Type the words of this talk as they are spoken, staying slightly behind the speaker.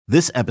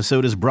This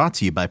episode is brought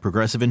to you by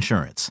Progressive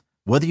Insurance.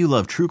 Whether you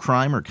love true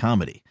crime or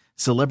comedy,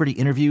 celebrity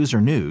interviews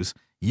or news,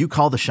 you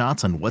call the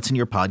shots on what's in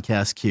your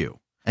podcast queue.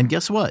 And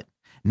guess what?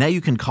 Now you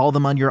can call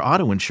them on your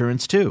auto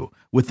insurance too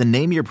with the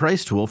Name Your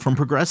Price tool from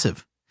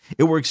Progressive.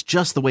 It works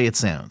just the way it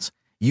sounds.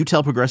 You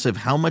tell Progressive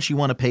how much you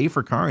want to pay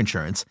for car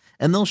insurance,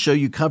 and they'll show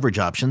you coverage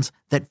options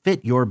that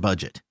fit your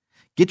budget.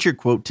 Get your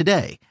quote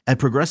today at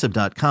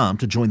Progressive.com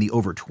to join the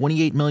over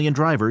 28 million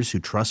drivers who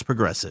trust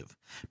Progressive.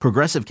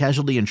 Progressive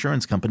Casualty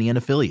Insurance Company and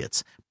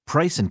Affiliates.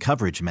 Price and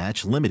coverage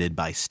match limited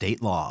by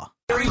state law.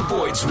 Terry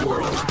Boyd's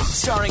World,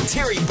 starring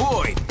Terry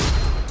Boyd.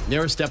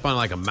 Never step on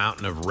like a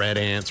mountain of red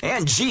ants.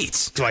 And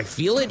Jeets. Do I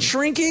feel it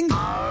shrinking?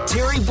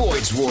 Terry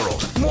Boyd's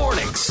World,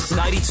 mornings,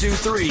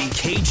 92.3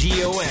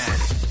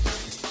 KGON.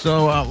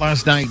 So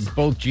last night,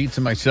 both Jeets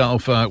and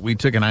myself, we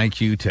took an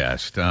IQ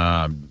test.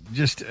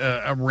 Just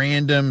a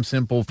random,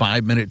 simple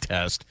 5-minute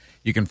test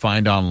you can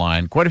find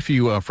online. Quite a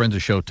few friends of the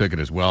show took it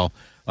as well,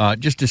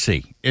 just to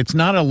see. It's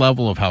not a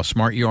level of how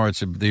smart you are.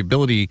 It's the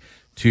ability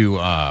to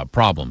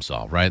problem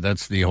solve, right?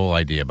 That's the whole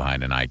idea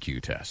behind an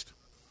IQ test.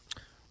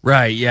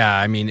 Right, yeah.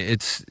 I mean,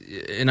 it's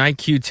an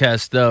IQ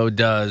test, though,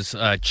 does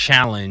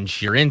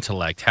challenge your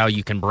intellect, how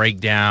you can break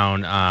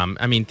down.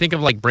 Think of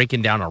like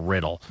breaking down a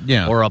riddle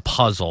or a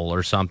puzzle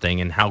or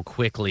something, and how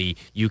quickly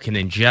you can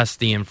ingest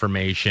the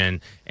information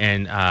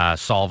and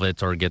solve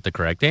it or get the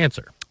correct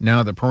answer.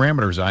 Now, the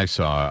parameters I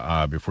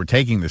saw before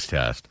taking this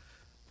test,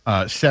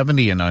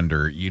 70 and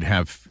under,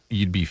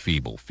 you'd be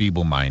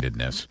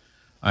feeble-mindedness.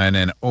 And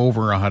then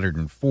over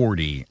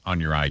 140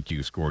 on your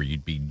IQ score,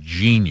 you'd be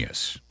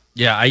genius.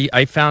 Yeah,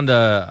 I found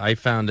a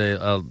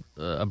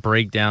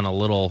breakdown a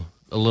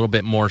little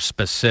bit more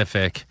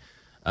specific.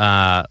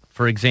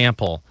 For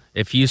example,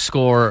 if you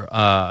score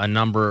a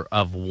number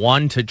of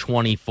 1 to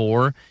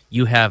 24,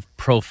 you have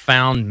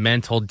profound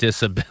mental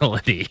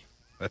disability.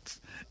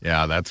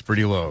 That's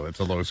pretty low. It's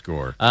a low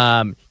score.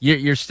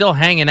 You're still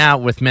hanging out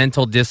with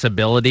mental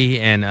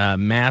disability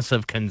and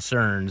massive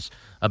concerns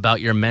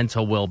about your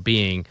mental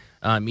well-being.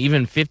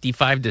 Even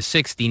 55 to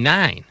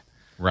 69.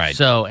 Right.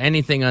 So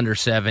anything under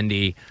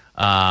 70,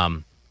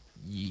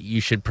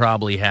 you should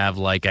probably have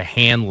like a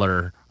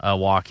handler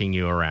walking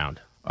you around.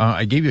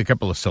 I gave you a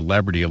couple of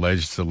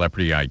alleged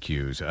celebrity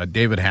IQs.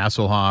 David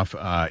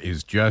Hasselhoff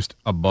is just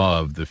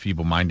above the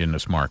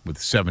feeble-mindedness mark with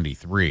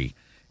 73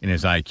 in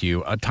his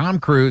IQ. Tom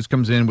Cruise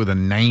comes in with a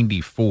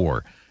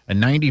 94. A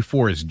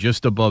 94 is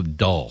just above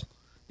dull,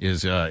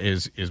 is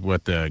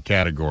what the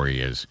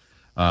category is.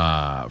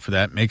 For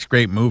that, makes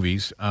great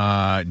movies.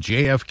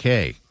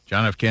 JFK,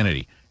 John F.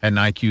 Kennedy, had an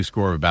IQ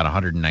score of about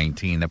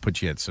 119. That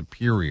puts you at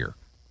superior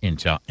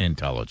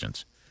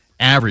intelligence.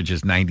 Average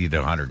is 90 to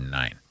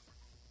 109.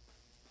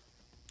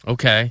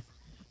 Okay.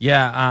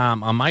 Yeah,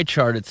 on my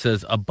chart it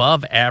says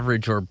above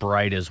average or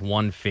bright is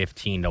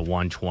 115 to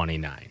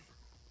 129.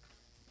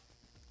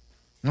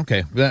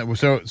 Okay.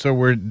 So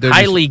we're...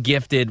 Highly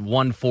gifted,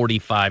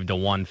 145 to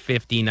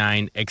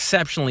 159.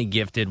 Exceptionally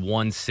gifted,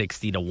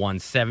 160 to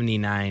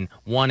 179.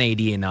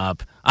 180 and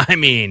up. I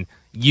mean...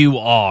 You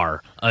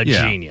are a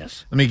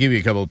genius. Let me give you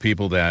a couple of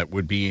people that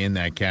would be in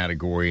that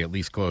category, at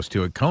least close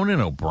to it.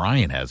 Conan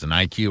O'Brien has an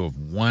IQ of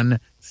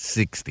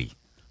 160.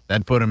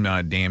 That put him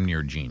damn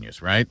near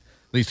genius, right?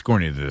 At least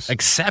according to this.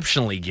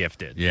 Exceptionally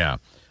gifted. Yeah.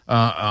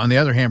 On the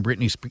other hand,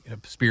 Britney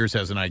Spears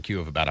has an IQ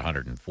of about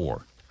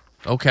 104.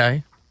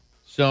 Okay.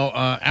 So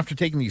after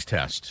taking these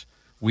tests,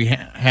 we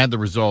had the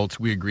results.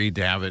 We agreed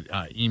to have it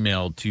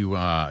emailed to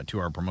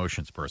our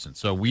promotions person.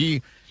 So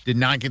we did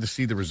not get to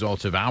see the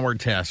results of our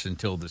test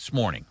until this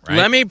morning, right?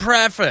 Let me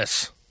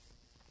preface.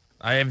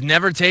 I have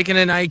never taken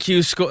an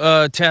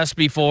IQ test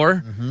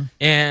before,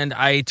 and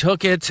I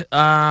took it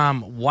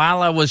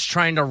while I was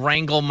trying to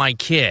wrangle my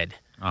kid.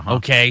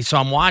 Okay, so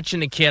I'm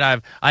watching the kid.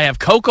 I have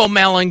Coco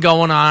Melon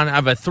going on. I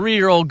have a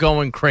 3-year-old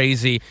going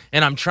crazy,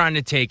 and I'm trying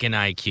to take an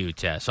IQ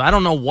test. So I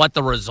don't know what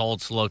the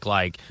results look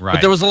like,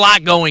 but there was a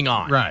lot going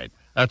on. Right.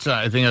 I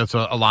think that's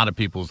a lot of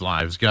people's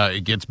lives.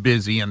 It gets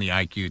busy on the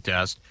IQ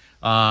test.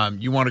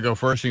 You want to go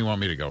first, or you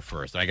want me to go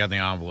first? I got the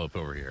envelope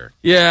over here.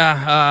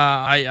 Yeah,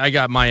 I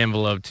got my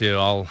envelope too.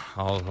 I'll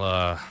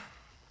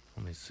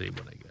let me see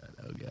what I got.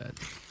 Oh God.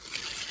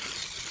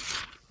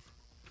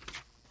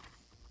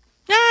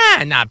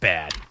 Not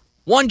bad.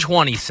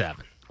 127.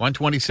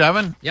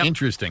 127? Yep.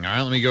 Interesting. All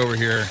right, let me go over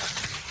here.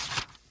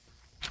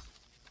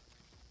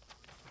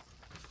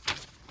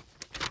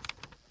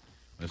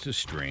 This is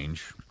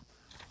strange.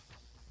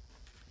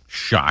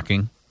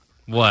 Shocking.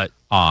 What?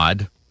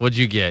 Odd. What'd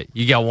you get?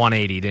 You got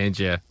 180, didn't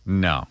you?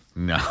 No.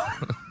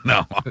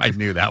 I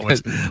knew that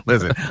was.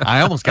 Listen,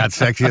 I almost got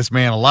sexiest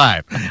man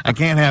alive. I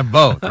can't have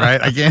both,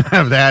 right? I can't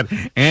have that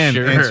and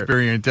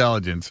superior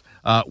intelligence.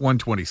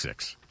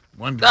 126.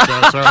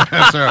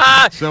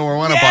 So we're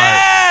one apart.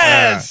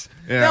 Yes!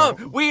 No,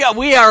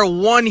 we are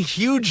one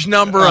huge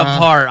number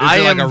apart. Is I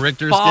it am like a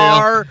Richter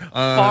far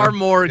scale?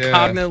 more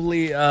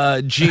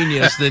cognitively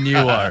genius than you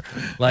are.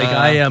 Like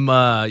I am.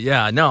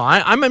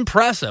 I'm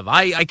impressive.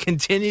 I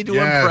continue to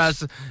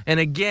impress. And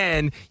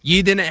again,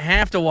 you didn't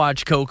have to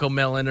watch Coco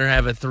Melon or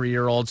have a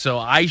 3-year-old, so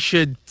I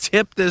should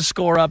tip this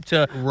score up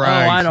to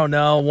I don't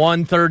know,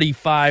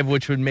 135,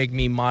 which would make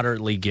me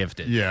moderately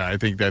gifted. Yeah, I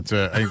think that's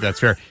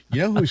fair.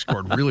 You know who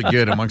scored really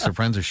good amongst the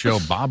friends of the show?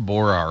 Bob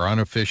Bora, our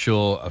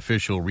unofficial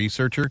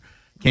researcher,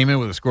 came in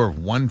with a score of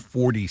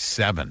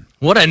 147.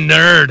 What a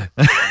nerd.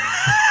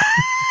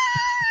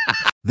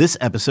 This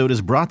episode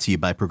is brought to you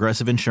by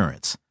Progressive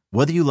Insurance.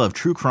 Whether you love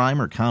true crime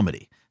or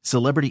comedy,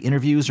 celebrity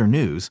interviews or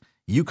news,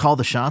 you call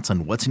the shots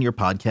on what's in your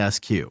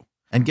podcast queue.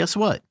 And guess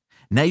what?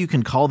 Now you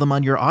can call them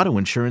on your auto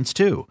insurance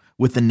too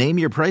with the Name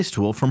Your Price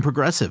tool from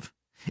Progressive.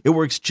 It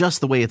works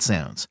just the way it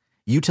sounds.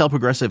 You tell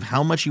Progressive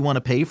how much you want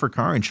to pay for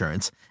car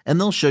insurance, and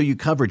they'll show you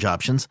coverage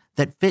options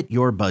that fit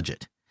your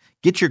budget.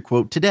 Get your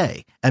quote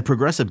today at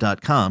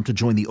Progressive.com to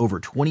join the over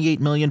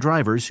 28 million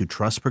drivers who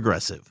trust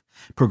Progressive.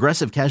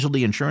 Progressive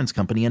Casualty Insurance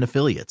Company and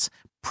Affiliates.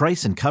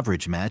 Price and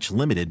coverage match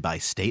limited by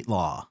state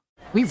law.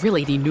 We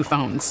really need new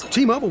phones.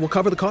 T-Mobile will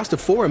cover the cost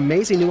of 4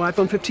 amazing new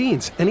iPhone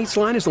 15s, and each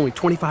line is only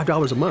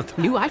 $25 a month.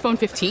 New iPhone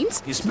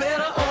 15s? It's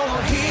better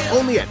over here.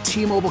 Only at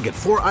T-Mobile, get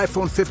 4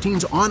 iPhone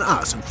 15s on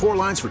us and 4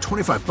 lines for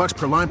 $25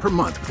 per line per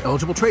month with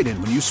eligible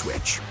trade-in when you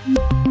switch.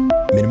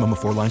 Minimum of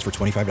 4 lines for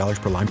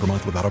 $25 per line per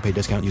month with autopay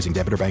discount using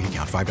debit or bank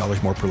account.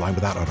 $5 more per line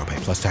without autopay,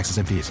 plus taxes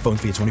and fees. Phone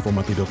fee at 24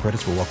 monthly bill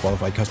credits for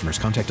well-qualified customers.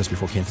 Contact us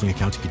before canceling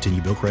account to continue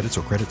bill credits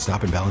or credit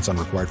stop and balance on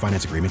required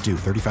finance agreement due.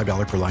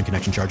 $35 per line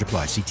connection charge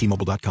applies. See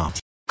T-Mobile.com.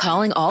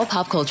 Calling all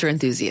pop culture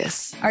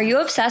enthusiasts. Are you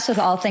obsessed with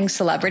all things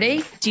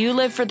celebrity? Do you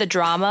live for the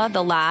drama,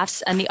 the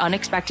laughs, and the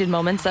unexpected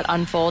moments that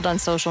unfold on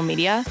social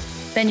media?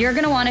 Then you're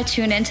going to want to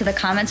tune in to the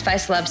Comments by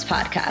Celebs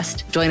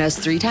podcast. Join us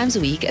 3 times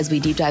a week as we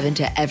deep dive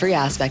into every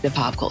aspect of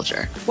pop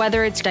culture.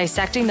 Whether it's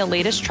dissecting the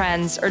latest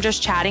trends or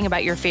just chatting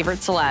about your favorite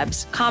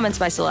celebs, Comments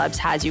by Celebs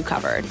has you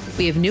covered.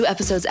 We have new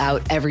episodes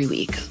out every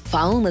week.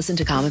 Follow and listen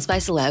to Comments by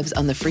Celebs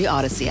on the free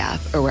Odyssey app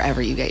or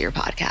wherever you get your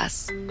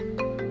podcasts.